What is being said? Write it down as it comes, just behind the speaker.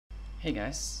Hey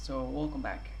guys, so welcome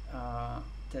back.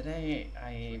 Today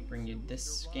I bring you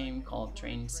this game called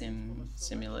Train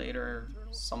Simulator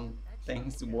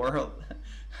something's World.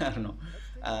 I don't know.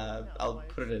 I'll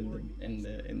put it in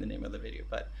the name of the video.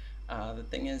 But the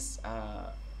thing is,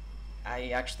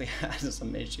 I actually had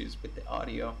some issues with the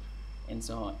audio, and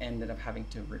so I ended up having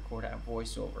to record a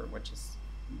voiceover, which is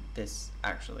this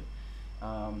actually.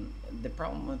 The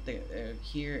problem with the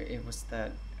here it was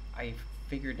that I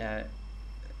figured that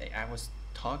I was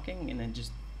talking and then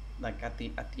just like at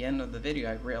the end of the video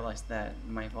I realized that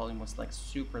my volume was like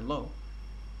super low,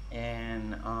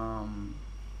 and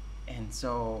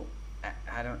so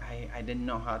I didn't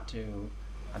know how to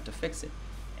fix it.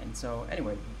 And so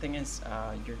anyway, the thing is,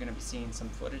 you're gonna be seeing some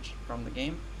footage from the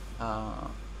game. uh,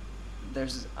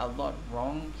 there's a lot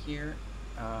wrong here,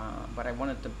 but I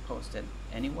wanted to post it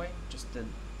anyway, just to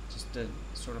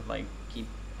sort of like keep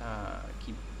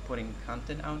putting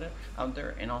content out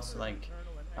there, and also like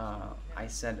I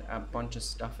said a bunch of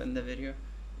stuff in the video,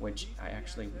 which I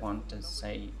actually want to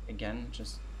say again,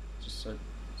 just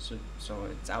so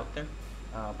it's out there.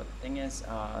 But the thing is,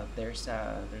 there's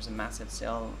a massive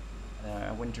sale,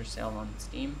 a winter sale on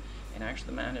Steam, and I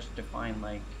actually managed to find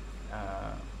like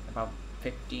about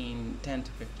 10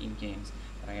 to 15 games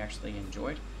that I actually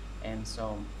enjoyed, and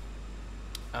so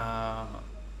I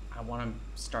want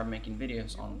to start making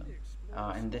videos on them,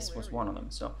 and this was one of them.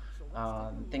 So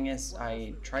the thing is,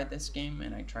 I tried this game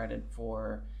and I tried it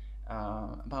for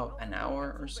about an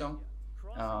hour or so,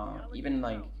 even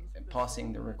like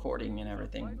pausing the recording and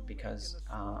everything, because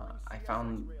I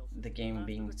found the game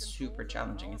being super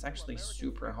challenging. It's actually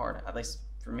super hard. At least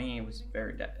for me, it was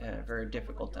very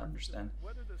difficult to understand,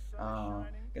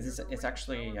 because it's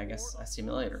actually, I guess, a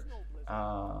simulator.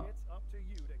 Uh,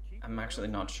 I'm actually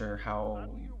not sure how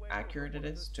accurate it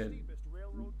is to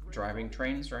driving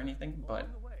trains or anything, but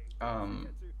um,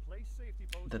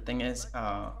 the thing is,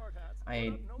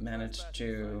 I managed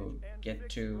to get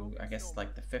to, I guess,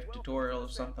 like the fifth tutorial or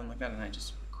something like that, and I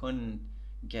just couldn't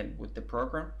get with the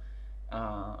program.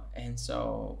 And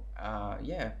so,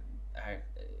 yeah, I,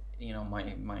 uh,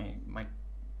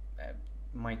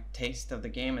 my taste of the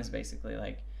game is basically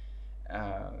like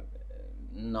uh,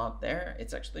 not there.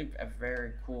 It's actually a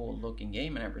very cool looking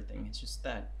game and everything.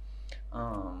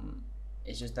 Um,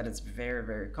 it's just that it's very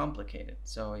very complicated.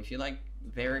 So if you like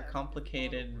very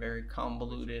complicated, very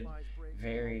convoluted,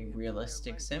 very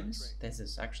realistic Sims, this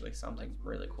is actually something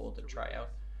really cool to try out.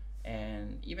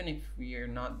 And even if you're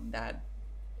not that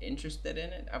interested in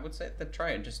it, I would say to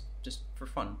try it just for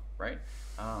fun, right?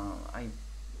 I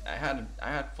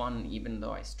had fun even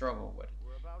though I struggle with it.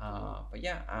 But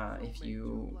yeah, if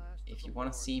you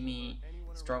want to see me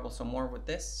struggle some more with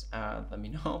this, let me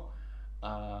know.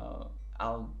 Uh,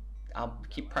 I'll I'll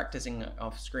keep practicing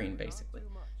off screen basically.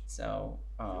 So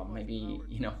maybe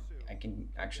I can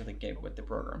actually get with the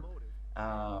program.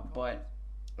 But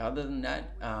other than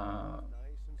that, uh,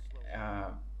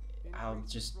 I'll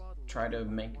just try to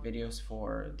make videos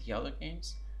for the other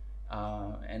games,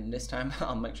 and this time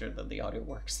I'll make sure that the audio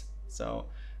works. So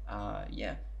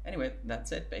yeah. Anyway,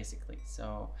 that's it basically.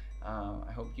 So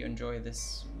I hope you enjoy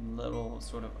this little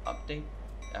sort of update.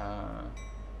 Uh,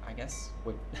 I guess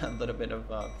with a little bit of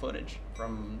footage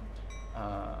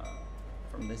uh,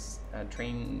 from this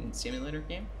train simulator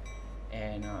game.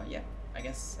 And yeah, I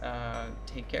guess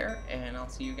take care, and I'll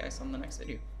see you guys on the next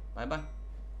video. Bye bye.